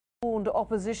Warned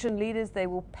opposition leaders they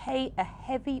will pay a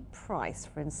heavy price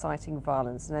for inciting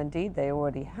violence, and indeed they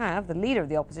already have. The leader of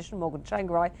the opposition, Morgan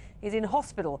Tsvangirai, is in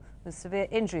hospital with severe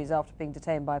injuries after being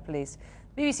detained by police.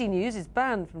 BBC News is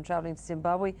banned from travelling to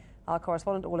Zimbabwe. Our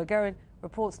correspondent Orla Guerin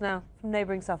reports now from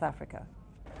neighbouring South Africa.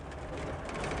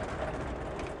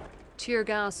 Tear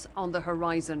gas on the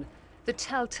horizon, the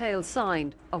telltale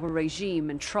sign of a regime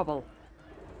in trouble.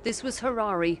 This was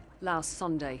Harare last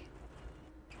Sunday.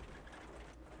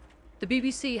 The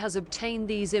BBC has obtained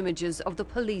these images of the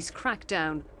police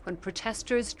crackdown when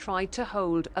protesters tried to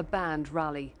hold a banned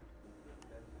rally.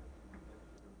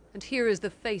 And here is the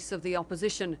face of the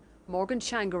opposition, Morgan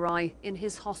Tsvangirai, in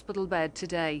his hospital bed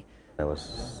today. I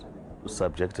was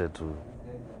subjected to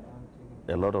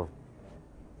a lot of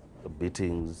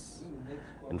beatings.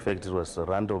 In fact, it was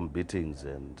random beatings,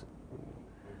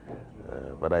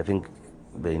 but I think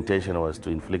the intention was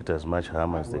to inflict as much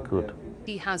harm as they could.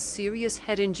 He has serious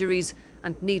head injuries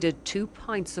and needed 2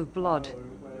 pints of blood.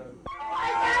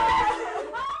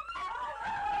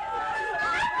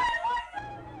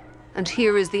 And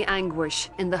here is the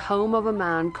anguish in the home of a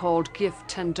man called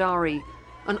Tsvangirai,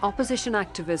 an opposition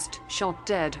activist shot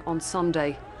dead on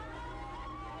Sunday.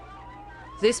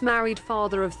 This married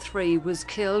father of 3 was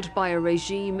killed by a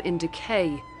regime in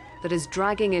decay that is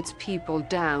dragging its people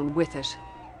down with it.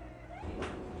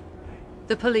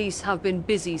 The police have been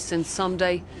busy since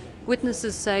Sunday.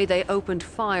 Witnesses say they opened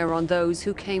fire on those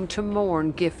who came to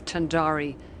mourn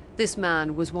Tsvangirai. This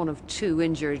man was one of 2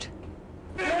 injured.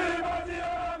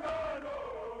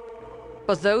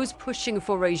 But those pushing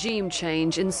for regime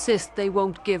change insist they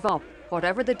won't give up,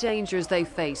 whatever the dangers they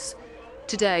face.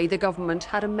 Today, the government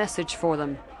had a message for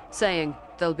them, saying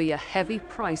there'll be a heavy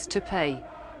price to pay.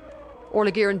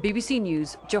 Orla Guerin, BBC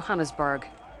News, Johannesburg.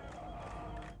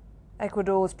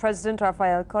 Ecuador's President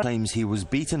Rafael claims he was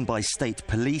beaten by state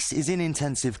police, is in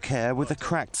intensive care with a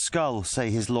cracked skull,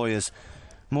 say his lawyers.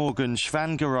 Morgan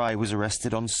Tsvangirai was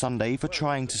arrested on Sunday for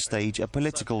trying to stage a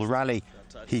political rally.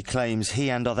 He claims he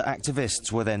and other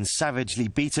activists were then savagely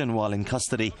beaten while in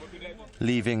custody.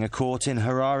 Leaving a court in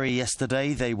Harare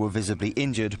yesterday, they were visibly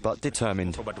injured but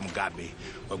determined. Robert Mugabe.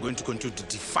 We're going to continue to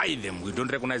defy them. We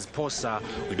don't recognize Posa.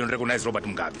 We don't recognize Robert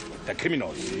Mugabe. They're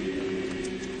criminals.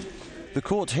 The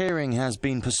court hearing has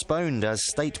been postponed as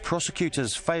state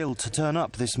prosecutors failed to turn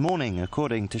up this morning,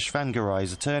 according to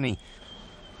Tsvangirai's attorney.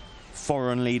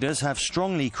 Foreign leaders have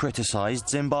strongly criticised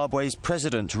Zimbabwe's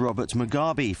President Robert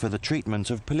Mugabe for the treatment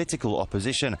of political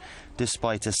opposition.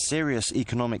 Despite a serious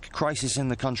economic crisis in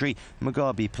the country,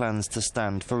 Mugabe plans to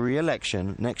stand for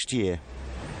re-election next year.